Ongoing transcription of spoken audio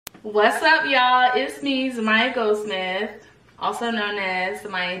What's up, y'all? It's me, Zamaya Goldsmith, also known as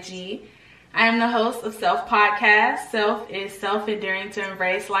Zamaya G. I am the host of Self Podcast. Self is self-enduring to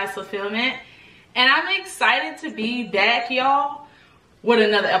embrace life's fulfillment. And I'm excited to be back, y'all, with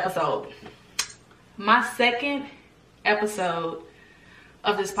another episode. My second episode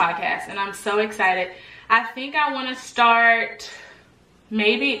of this podcast, and I'm so excited. I think I want to start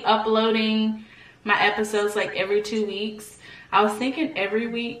maybe uploading my episodes like every 2 weeks. I was thinking every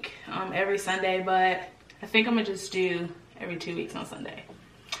week, every Sunday, but I think I'm gonna just do every 2 weeks on Sunday.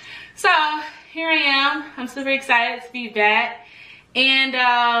 So here I am. I'm super excited to be back. And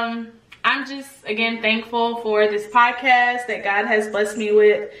I'm just, again, thankful for this podcast that God has blessed me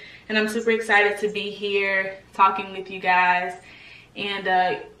with. And I'm super excited to be here talking with you guys. And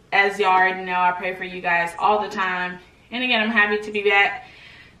as y'all already know, I pray for you guys all the time. And again, I'm happy to be back.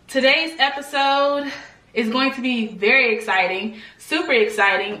 Today's episode is going to be very exciting, super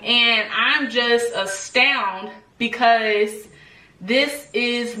exciting, and I'm just astounded because this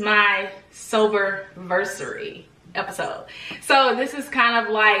is my soberversary episode. So this is kind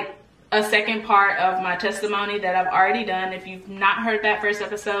of like a second part of my testimony that I've already done. If you've not heard that first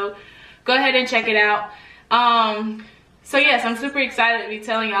episode, go ahead and check it out. So yes, I'm super excited to be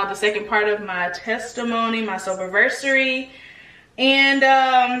telling y'all the second part of my testimony, my soberversary.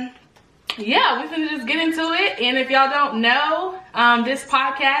 And yeah, we're gonna just get into it. And if y'all don't know, this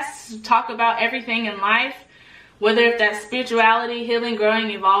podcast talk about everything in life, whether if that's spirituality, healing, growing,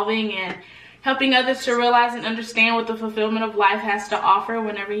 evolving, and helping others to realize and understand what the fulfillment of life has to offer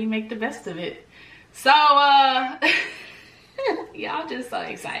whenever you make the best of it. So y'all just so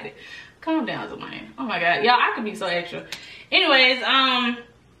excited. Calm down, Zamaya. Oh my god, y'all, I could be so extra. Anyways,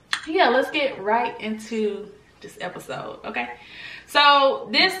 yeah, let's get right into this episode, okay? So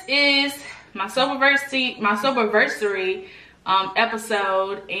this is my soberversary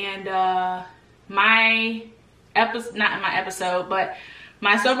episode, and my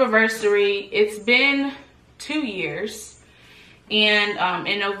soberversary. It's been 2 years, and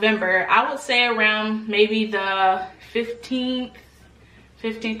in November, I would say around maybe the 15th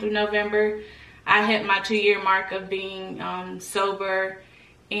of November, I hit my 2-year mark of being sober,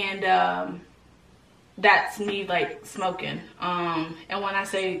 and that's me like smoking. And when I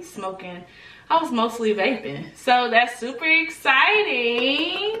say smoking, I was mostly vaping. So that's super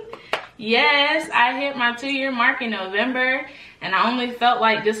exciting. Yes, I hit my 2-year mark in November, and I only felt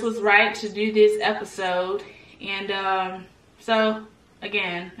like this was right to do this episode. And so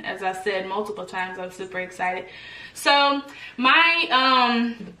again, as I said multiple times, I'm super excited. So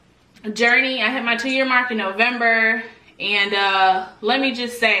my journey, I hit my 2-year mark in November, and let me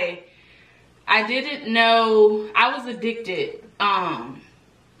just say, I didn't know I was addicted.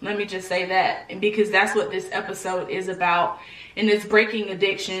 Let me just say that, because that's what this episode is about, and it's breaking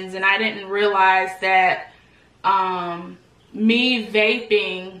addictions. And I didn't realize that me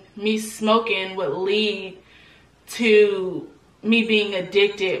vaping, me smoking would lead to me being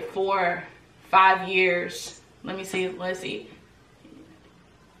addicted for 5 years. Let's see.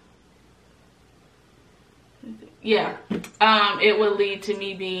 Yeah, it would lead to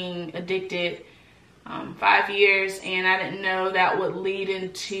me being addicted 5 years, and I didn't know that would lead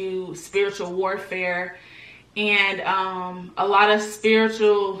into spiritual warfare and a lot of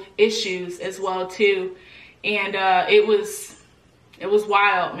spiritual issues as well too. And it was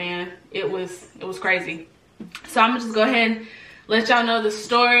wild, man. It was crazy. So I'm gonna just go ahead and let y'all know the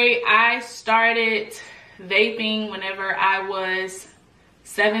story. I started vaping whenever I was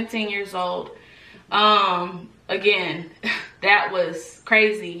 17 years old. Again, that was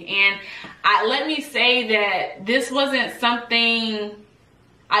crazy. And let me say that this wasn't something,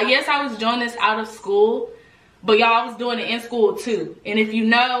 yes, I was doing this out of school, but y'all, I was doing it in school too. And if you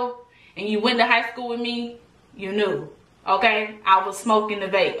know, and you went to high school with me, you knew, okay? I was smoking the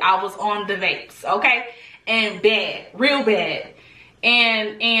vape. I was on the vapes, okay? And bad, real bad.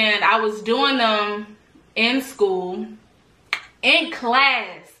 And I was doing them in school, in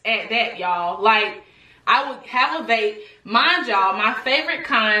class at that, y'all. Like, I would have a vape. Mind y'all, my favorite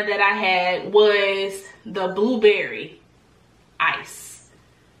kind that I had was the blueberry ice.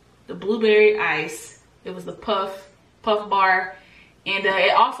 The blueberry ice. It was the puff bar. And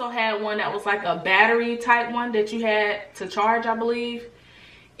it also had one that was like a battery type one that you had to charge, I believe.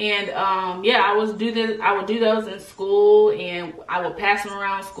 And yeah, I would do those in school, and I would pass them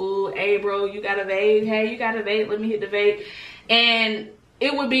around school. Hey bro, you got a vape? Hey, you got a vape? Let me hit the vape. And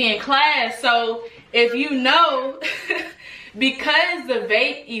it would be in class. So if you know, because the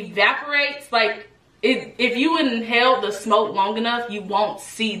vape evaporates, like if you inhale the smoke long enough, you won't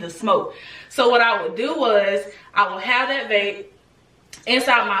see the smoke. So what I would do was I would have that vape,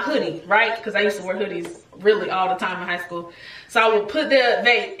 inside my hoodie, right? Because I used to wear hoodies really all the time in high school. So I would put the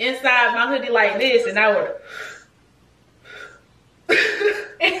vape inside my hoodie like this, and I would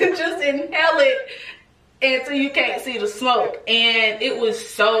and just inhale it until you can't see the smoke. And it was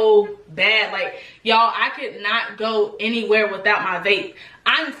so bad. Like, y'all, I could not go anywhere without my vape.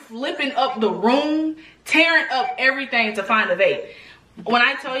 I'm flipping up the room, tearing up everything to find a vape. When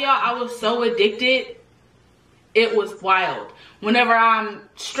I tell y'all I was so addicted, it was wild. Whenever I'm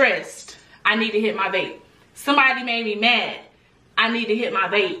stressed, I need to hit my vape. Somebody made me mad, I need to hit my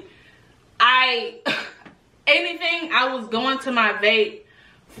vape. Anything, I was going to my vape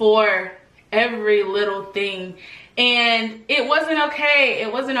for every little thing. And it wasn't okay.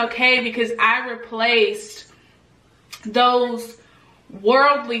 It wasn't okay because I replaced those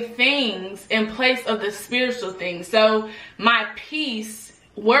worldly things in place of the spiritual things. So my peace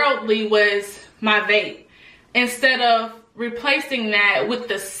worldly was my vape, instead of replacing that with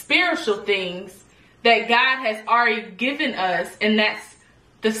the spiritual things that God has already given us, and that's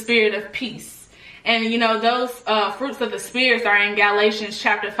the spirit of peace. And you know, those fruits of the spirits are in Galatians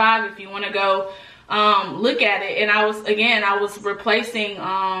chapter 5 if you want to go look at it. And I was replacing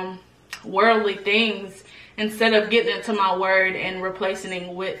worldly things instead of getting into my word and replacing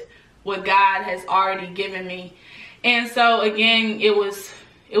it with what God has already given me. And so again, it was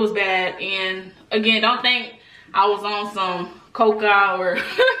bad. And again, don't think I was on some coca or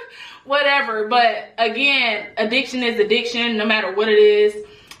whatever. But again, addiction is addiction, no matter what it is.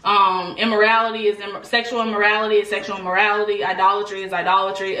 Immorality is sexual immorality is sexual immorality. Idolatry is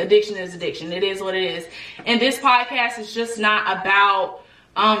idolatry. Addiction is addiction. It is what it is. And this podcast is just not about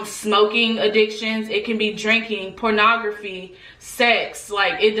smoking addictions. It can be drinking, pornography, sex.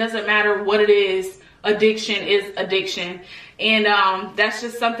 Like, it doesn't matter what it is. Addiction is addiction. And that's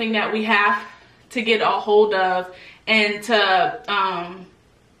just something that we have to get a hold of, and to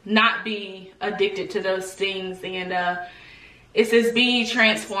not be addicted to those things. And it says, be ye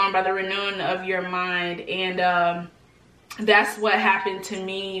transformed by the renewing of your mind. And that's what happened to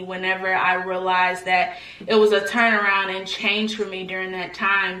me whenever I realized that it was a turnaround and change for me during that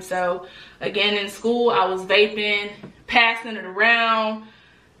time. So again, in school, I was vaping, passing it around.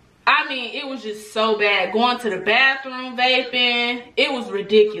 I mean, it was just so bad. Going to the bathroom vaping, it was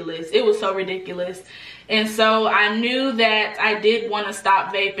ridiculous. It was so ridiculous. And so I knew that I did want to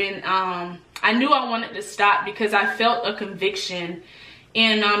stop vaping. I knew I wanted to stop because I felt a conviction.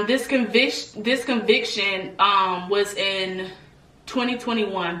 And this conviction was in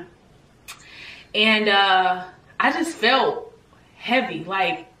 2021. And I just felt heavy.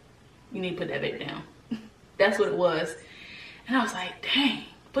 Like, you need to put that vape down. That's what it was. And I was like, dang,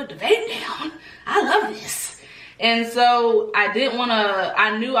 put the vape down. I love this. And so I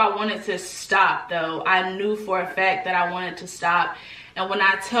knew I wanted to stop though. I knew for a fact that I wanted to stop. And when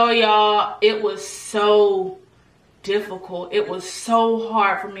I tell y'all, it was so difficult. It was so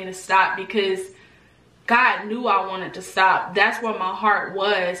hard for me to stop because God knew I wanted to stop. That's where my heart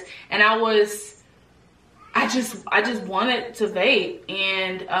was. And I just wanted to vape.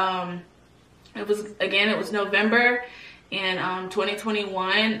 And it was November in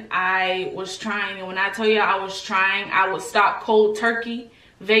 2021. I was trying, and when I tell you I was trying, I would stop cold turkey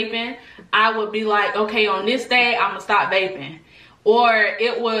vaping. I would be like, okay, on this day I'm gonna stop vaping. Or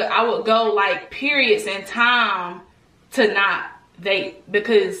I would go like periods in time to not vape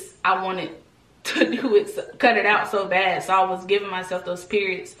because I wanted to do it, cut it out so bad. So I was giving myself those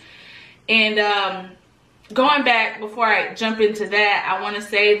periods. And going back, before I jump into that, I want to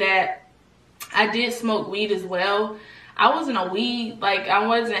say that I did smoke weed as well. I wasn't I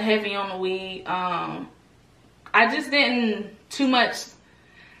wasn't heavy on the weed. I just didn't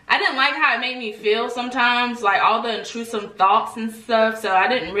I didn't like how it made me feel sometimes, like all the intrusive thoughts and stuff. So I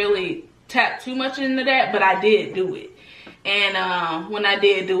didn't really tap too much into that, but I did do it. And when I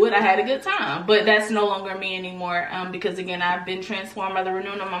did do it, I had a good time. But that's no longer me anymore because, again, I've been transformed by the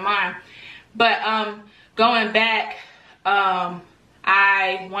renewing of my mind. But going back,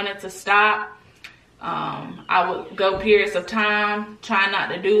 I wanted to stop. I would go periods of time, trying not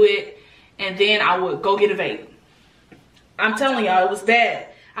to do it, and then I would go get a vape. I'm telling y'all, it was bad.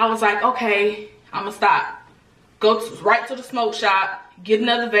 I was like, okay, I'm gonna stop. Go right to the smoke shop, get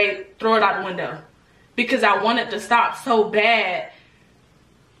another vape, throw it out the window. Because I wanted to stop so bad.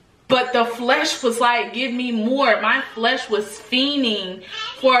 But the flesh was like, give me more. My flesh was fiending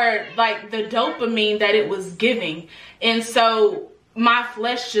for like the dopamine that it was giving. And so my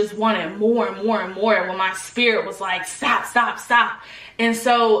flesh just wanted more and more and more, when my spirit was like, stop, stop, stop. And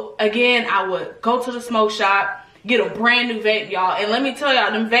so again, I would go to the smoke shop, get a brand new vape, y'all. And let me tell y'all,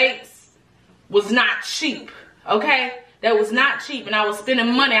 them vapes was not cheap, okay? that was not cheap, and I was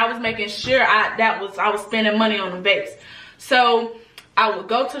spending money. I was making sure I was spending money on the vapes. So I would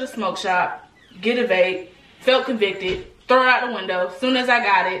go to the smoke shop, get a vape, felt convicted, throw it out the window. As soon as I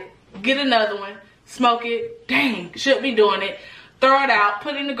got it, get another one, smoke it. Dang, shouldn't be doing it. Throw it out,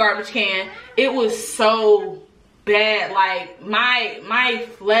 put it in the garbage can. It was so bad. Like my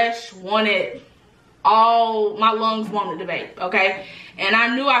flesh wanted, all my lungs wanted to vape, okay? And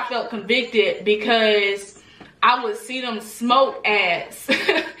I knew I felt convicted because I would see them smoke ads.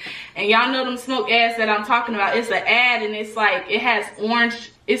 And y'all know them smoke ads that I'm talking about. It's an ad, and it's like, it has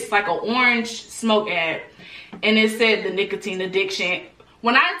orange, it's like an orange smoke ad. And it said the nicotine addiction.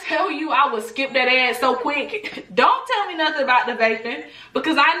 When I tell you I would skip that ad so quick, don't tell me nothing about the vaping,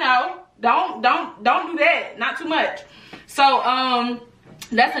 because I know. Don't do that. Not too much. So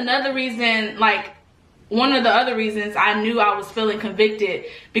that's another reason, like one of the other reasons I knew I was feeling convicted,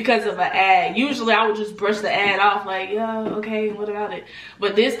 because of an ad. Usually I would just brush the ad off like, yeah, okay, what about it?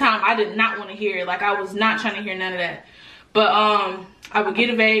 But this time I did not want to hear it. Like, I was not trying to hear none of that. But I would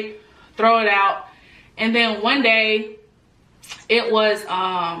get a vape, throw it out, and then one day, it was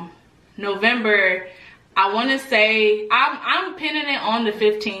November, I want to say, I'm pinning it on the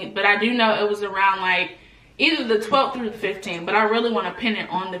 15th, but I do know it was around like either the 12th through the 15th, but I really want to pin it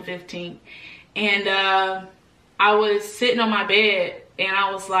on the 15th. And I was sitting on my bed, and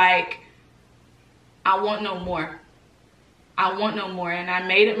I was like, I want no more. I want no more. And I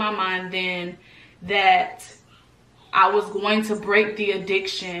made up my mind then that I was going to break the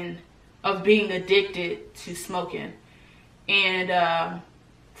addiction of being addicted to smoking. And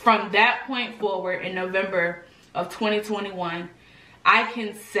from that point forward, in November of 2021, I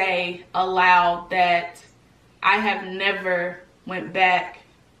can say aloud that I have never went back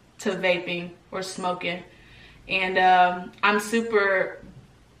to vaping or smoking. And I'm super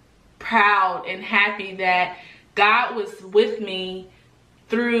proud and happy that God was with me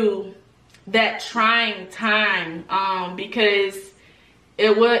through that trying time, because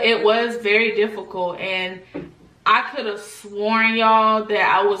it was very difficult. And I could have sworn, y'all,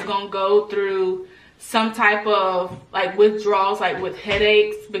 that I was gonna go through some type of like withdrawals, like with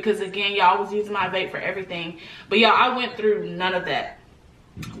headaches, because again, y'all, I was using my vape for everything. But y'all, I went through none of that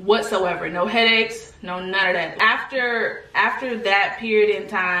whatsoever. No headaches, no none of that. After that period in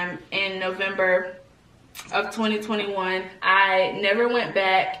time, in November of 2021, I never went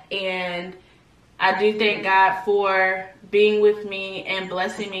back, and I do thank God for being with me and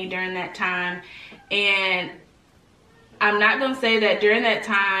blessing me during that time. And I'm not going to say that during that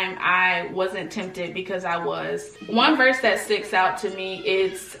time I wasn't tempted, because I was. One verse that sticks out to me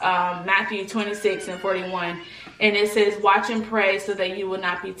is Matthew 26:41. And it says, watch and pray so that you will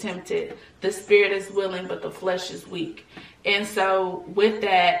not be tempted. The spirit is willing, but the flesh is weak. And so with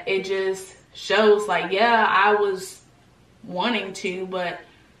that, it just shows like, yeah, I was wanting to, but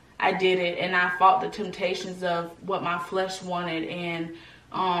I did it. And I fought the temptations of what my flesh wanted, and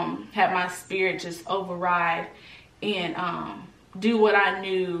had my spirit just override and do what I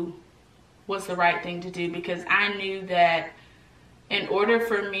knew was the right thing to do, because I knew that in order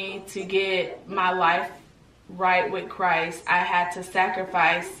for me to get my life right with Christ, I had to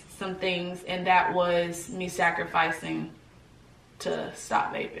sacrifice some things, and that was me sacrificing to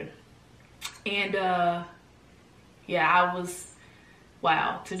stop vaping. And yeah, I was,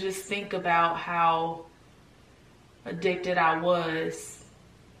 wow, to just think about how addicted I was,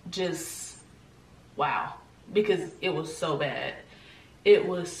 just wow. Because it was so bad. It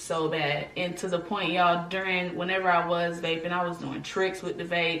was so bad. And to the point, y'all, whenever I was vaping, I was doing tricks with the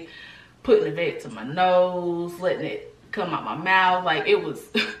vape, putting the vape to my nose, letting it come out my mouth. Like, it was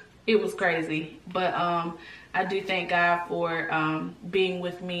it was crazy. But I do thank God for being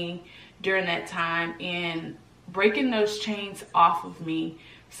with me during that time and breaking those chains off of me,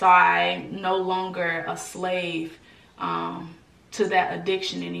 so I'm no longer a slave to that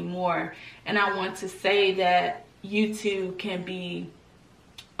addiction anymore. And I want to say that you too can be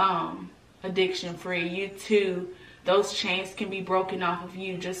addiction free. You too, those chains can be broken off of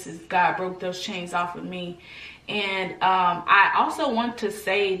you, just as God broke those chains off of me. And I also want to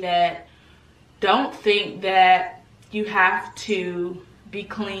say that don't think that you have to be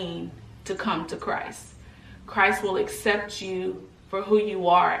clean to come to Christ. Christ will accept you for who you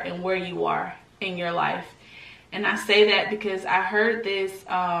are and where you are in your life. And I say that because I heard this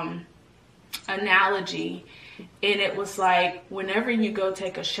analogy, and it was like, whenever you go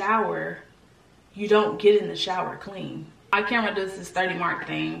take a shower, you don't get in the shower clean. My camera does this 30 mark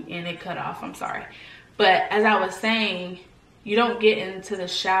thing and it cut off, I'm sorry. But as I was saying, you don't get into the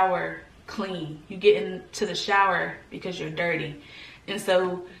shower clean. You get into the shower because you're dirty. And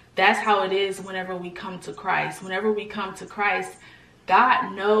so That's how it is whenever we come to Christ. Whenever we come to Christ,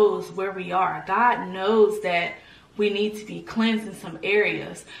 God knows where we are. God knows that we need to be cleansed in some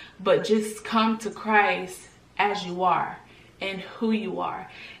areas, but just come to Christ as you are and who you are.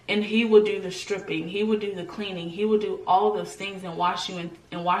 And he will do the stripping. He will do the cleaning. He will do all those things and wash you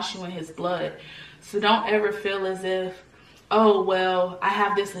in his blood. So don't ever feel as if, oh, well, I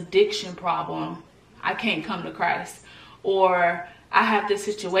have this addiction problem, I can't come to Christ. Or I have this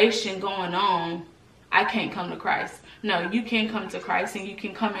situation going on, I can't come to Christ. No, you can come to Christ, and you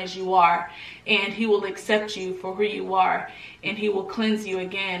can come as you are, and he will accept you for who you are, and he will cleanse you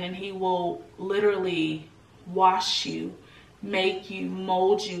again, and he will literally wash you, make you,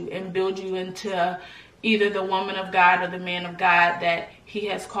 mold you, and build you into either the woman of God or the man of God that he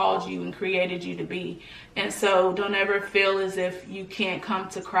has called you and created you to be. And so don't ever feel as if you can't come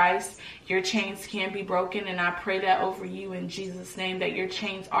to Christ. Your chains can be broken, and I pray that over you in Jesus' name, that your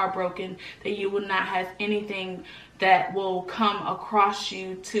chains are broken, that you will not have anything that will come across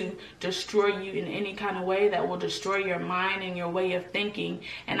you to destroy you in any kind of way, that will destroy your mind and your way of thinking.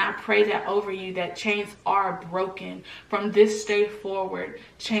 And I pray that over you, that chains are broken. From this day forward,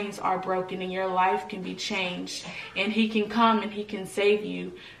 chains are broken, and your life can be changed. And he can come and he can save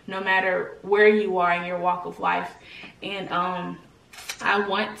you no matter where you are in your walk of life. And I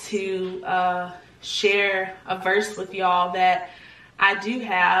want to share a verse with y'all that I do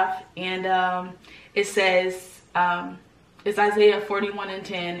have, and it says, it's Isaiah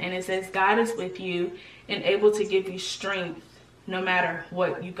 41:10, and it says, God is with you and able to give you strength no matter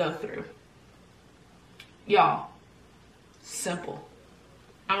what you go through. Y'all, simple.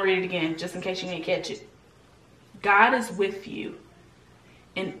 I'm gonna read it again just in case you didn't catch it. God is with you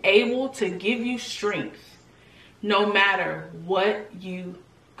and able to give you strength no matter what you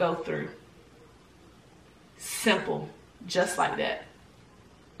go through. Simple, just like that.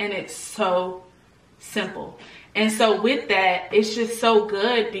 And it's so simple. And so with that, it's just so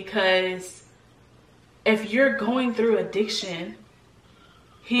good, because if you're going through addiction,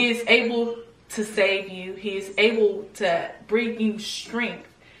 he is able to save you. He is able to bring you strength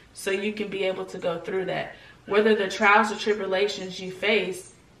so you can be able to go through that. Whether the trials or tribulations you face,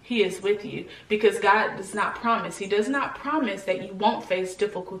 he is with you, because God does not promise. He does not promise that you won't face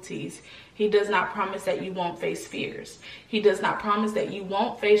difficulties. He does not promise that you won't face fears. He does not promise that you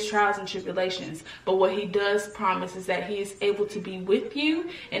won't face trials and tribulations. But what he does promise is that he is able to be with you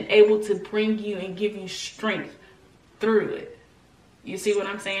and able to bring you and give you strength through it. You see what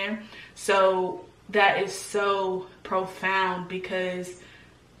I'm saying? So that is so profound, because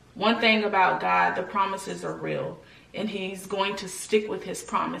one thing about God, the promises are real. And he's going to stick with his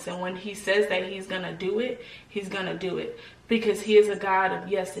promise. And when he says that he's going to do it, he's going to do it. Because he is a God of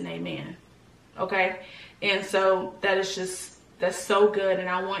yes and amen. Okay? And so that's so good. And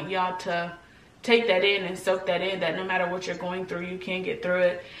I want y'all to take that in and soak that in, that no matter what you're going through, you can get through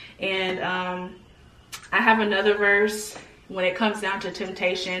it. And I have another verse when it comes down to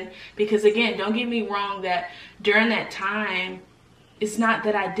temptation. Because again, don't get me wrong, that during that time, it's not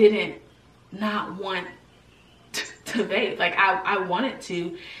that I didn't not want to vape. Like I wanted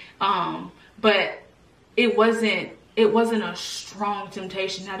to, but it wasn't a strong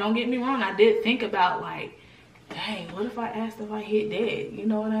temptation. Now don't get me wrong, I did think about, like, dang, what if I asked if I hit dead? You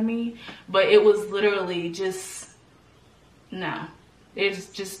know what I mean? But it was literally just, no, it's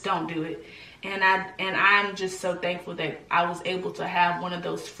just don't do it. And I'm just so thankful that I was able to have one of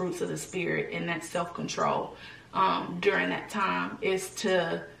those fruits of the spirit, and that self-control during that time, is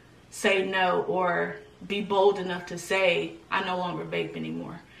to say no, or be bold enough to say, I no longer vape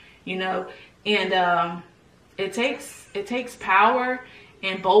anymore, you know. And it takes power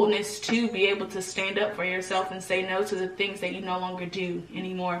and boldness to be able to stand up for yourself and say no to the things that you no longer do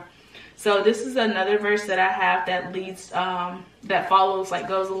anymore. So this is another verse that I have that leads, that follows, like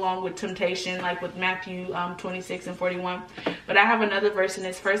goes along with temptation, like with Matthew 26:41. But I have another verse, and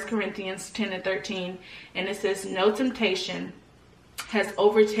it's 1 Corinthians 10:13, and it says, no temptation has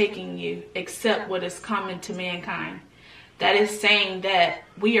overtaken you except what is common to mankind. That is saying that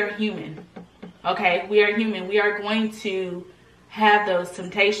we are human. Okay, we are human. We are going to have those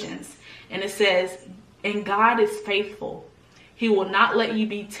temptations. And it says, and God is faithful. He will not let you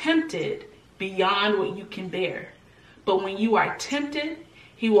be tempted beyond what you can bear. But when you are tempted,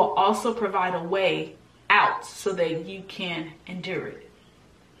 he will also provide a way out so that you can endure it.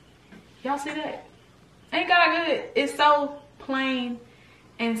 Y'all see that? Ain't God good? It's so plain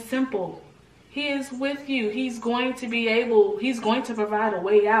and simple. He is with you. He's going to provide a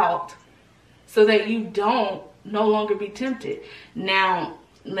way out so that you don't no longer be tempted. Now,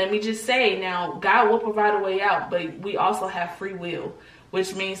 let me just say, now, God will provide a way out, but we also have free will.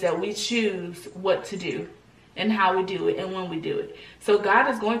 which means that we choose what to do and how we do it and when we do it. So God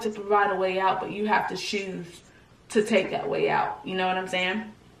is going to provide a way out, but you have to choose to take that way out. You know what I'm saying?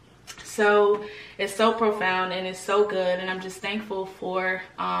 So it's so profound and it's so good. And I'm just thankful for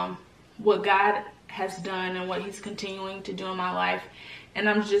what God has done and what he's continuing to do in my life. And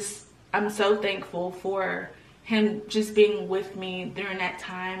I'm so thankful for him just being with me during that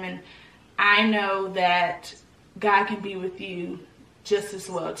time. And I know that God can be with you just as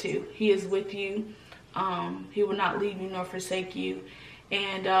well too. He is with you. He will not leave you nor forsake you.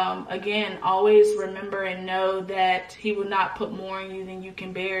 And again, always remember and know that he will not put more on you than you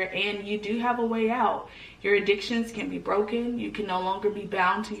can bear. And you do have a way out. Your addictions can be broken. You can no longer be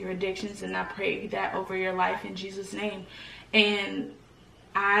bound to your addictions. And I pray that over your life in Jesus' name. And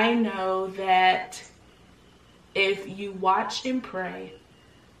I know that if you watch and pray,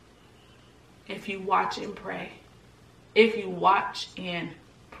 I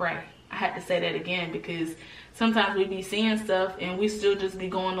had to say that again because sometimes we be seeing stuff and we still just be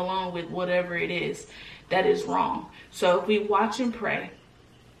going along with whatever it is that is wrong. So if we watch and pray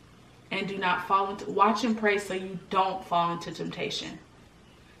and do not watch and pray so you don't fall into temptation.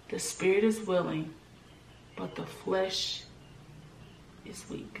 The spirit is willing, but the flesh is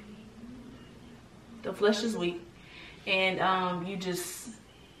weak. The flesh is weak. And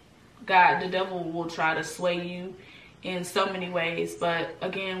the devil will try to sway you in so many ways. But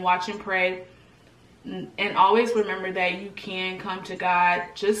again, watch and pray. And always remember that you can come to God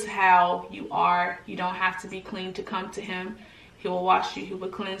just how you are. You don't have to be clean to come to him. He will wash you. He will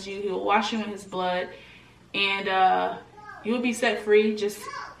cleanse you. He will wash you in his blood. And you will be set free just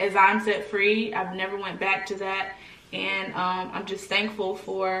as I'm set free. I've never went back to that. And I'm just thankful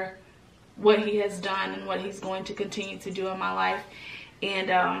for what he has done and what he's going to continue to do in my life.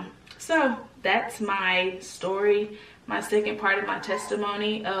 And so that's my story, my second part of my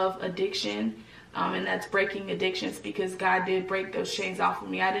testimony of addiction. And that's breaking addictions, because God did break those chains off of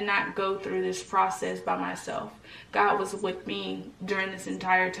me. I did not go through this process by myself. God was with me during this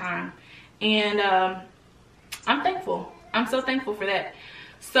entire time. And I'm thankful. I'm so thankful for that.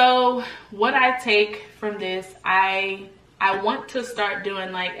 So what I take from this, I want to start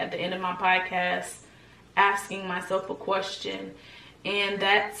doing, like at the end of my podcast, asking myself a question. And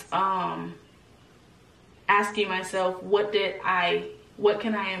that's asking myself, what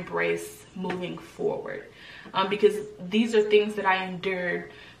can I embrace moving forward? Because these are things that I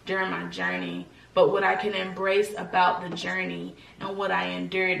endured during my journey. But what I can embrace about the journey and what I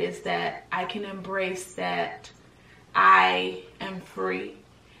endured is that I can embrace that I am free.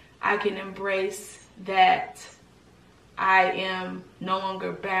 I can embrace that I am no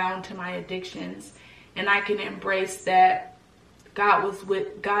longer bound to my addictions. And I can embrace that God was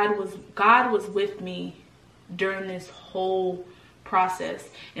with me during this whole process,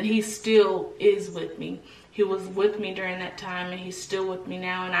 and he still is with me. He was with me during that time, and he's still with me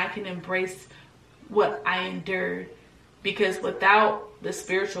now. And I can embrace what I endured, because without the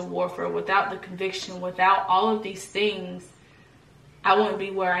spiritual warfare, without the conviction, without all of these things, I wouldn't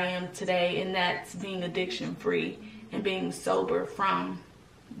be where I am today. And that's being addiction free and being sober from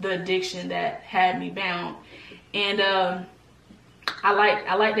the addiction that had me bound. And I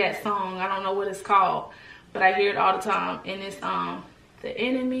like that song. I don't know what it's called, but I hear it all the time. And it's the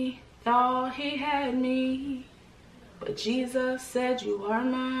enemy thought he had me, but Jesus said you are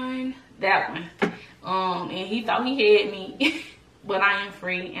mine. That one. And he thought he had me, but I am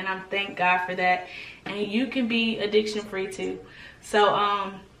free, and I thank God for that. And you can be addiction free too.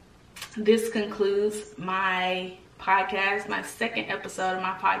 So this concludes my podcast, my second episode of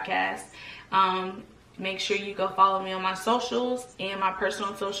my podcast. Make sure you go follow me on my socials, and my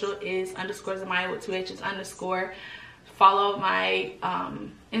personal social is _Zamaya with 2 H's _. Follow my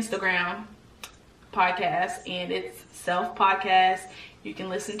Instagram podcast, and it's Self Podcast. You can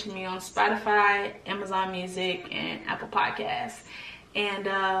listen to me on Spotify, Amazon Music, and Apple Podcasts. And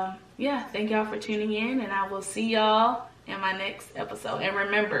yeah, thank y'all for tuning in, and I will see y'all in my next episode. And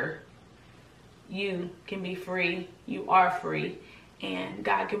remember, you can be free. You are free. And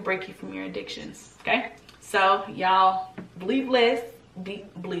God can break you from your addictions. Okay? So, y'all, be blessed. Be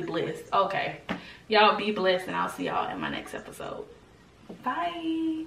blessed. Okay. Y'all be blessed, and I'll see y'all in my next episode. Bye.